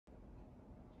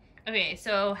Okay,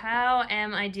 so how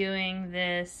am I doing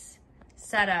this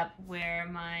setup where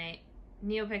my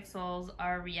NeoPixels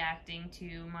are reacting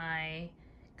to my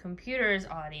computer's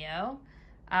audio?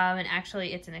 And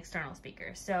actually it's an external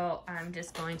speaker. So I'm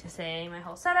just going to say my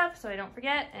whole setup so I don't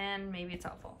forget, and maybe it's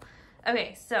helpful.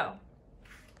 Okay, so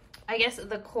I guess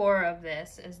the core of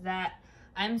this is that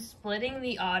I'm splitting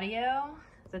the audio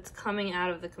that's coming out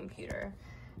of the computer.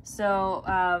 So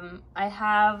I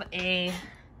have a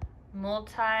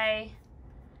multi-output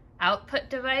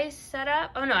device set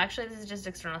up. Oh no, actually this is just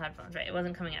external headphones, right? It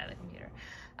wasn't coming out of the computer.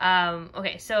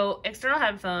 Okay, so external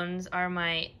headphones are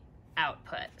my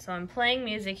output. So I'm playing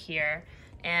music here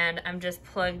and I'm just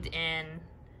plugged in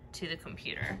to the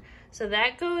computer. So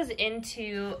that goes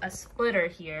into a splitter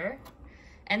here.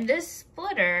 And this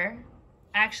splitter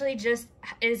actually just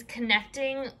is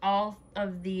connecting all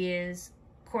of these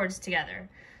cords together.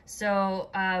 So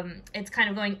it's kind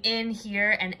of going in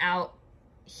here and out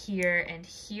here and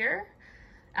here.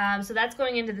 So that's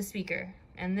going into the speaker.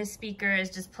 And this speaker is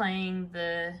just playing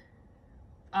the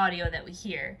audio that we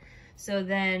hear. So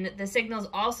then the signal's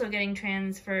also getting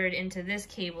transferred into this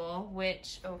cable,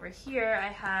 which over here I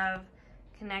have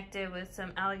connected with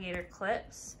some alligator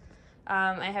clips.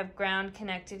 I have ground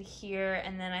connected here,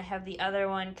 and then I have the other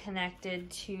one connected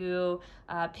to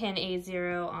pin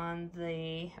A0 on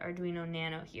the Arduino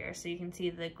Nano here. So you can see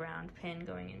the ground pin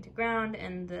going into ground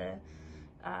and the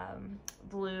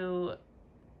blue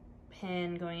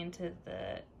pin going into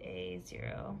the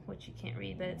A0, which you can't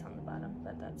read, but it's on the bottom,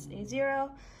 but that's A0.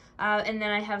 And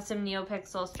then I have some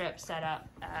NeoPixel strips set up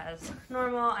as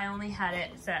normal. I only had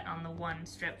it set on the one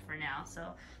strip for now,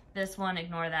 so this one,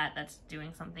 ignore that, that's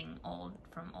doing something old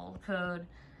from old code.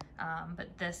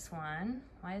 But this one,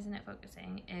 why isn't it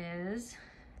focusing, is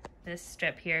this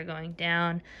strip here going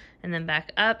down and then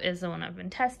back up is the one I've been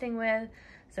testing with.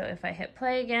 So if I hit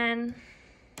play again,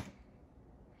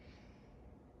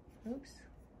 oops,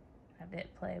 I have to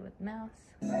hit play with mouse.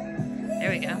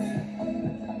 There we go.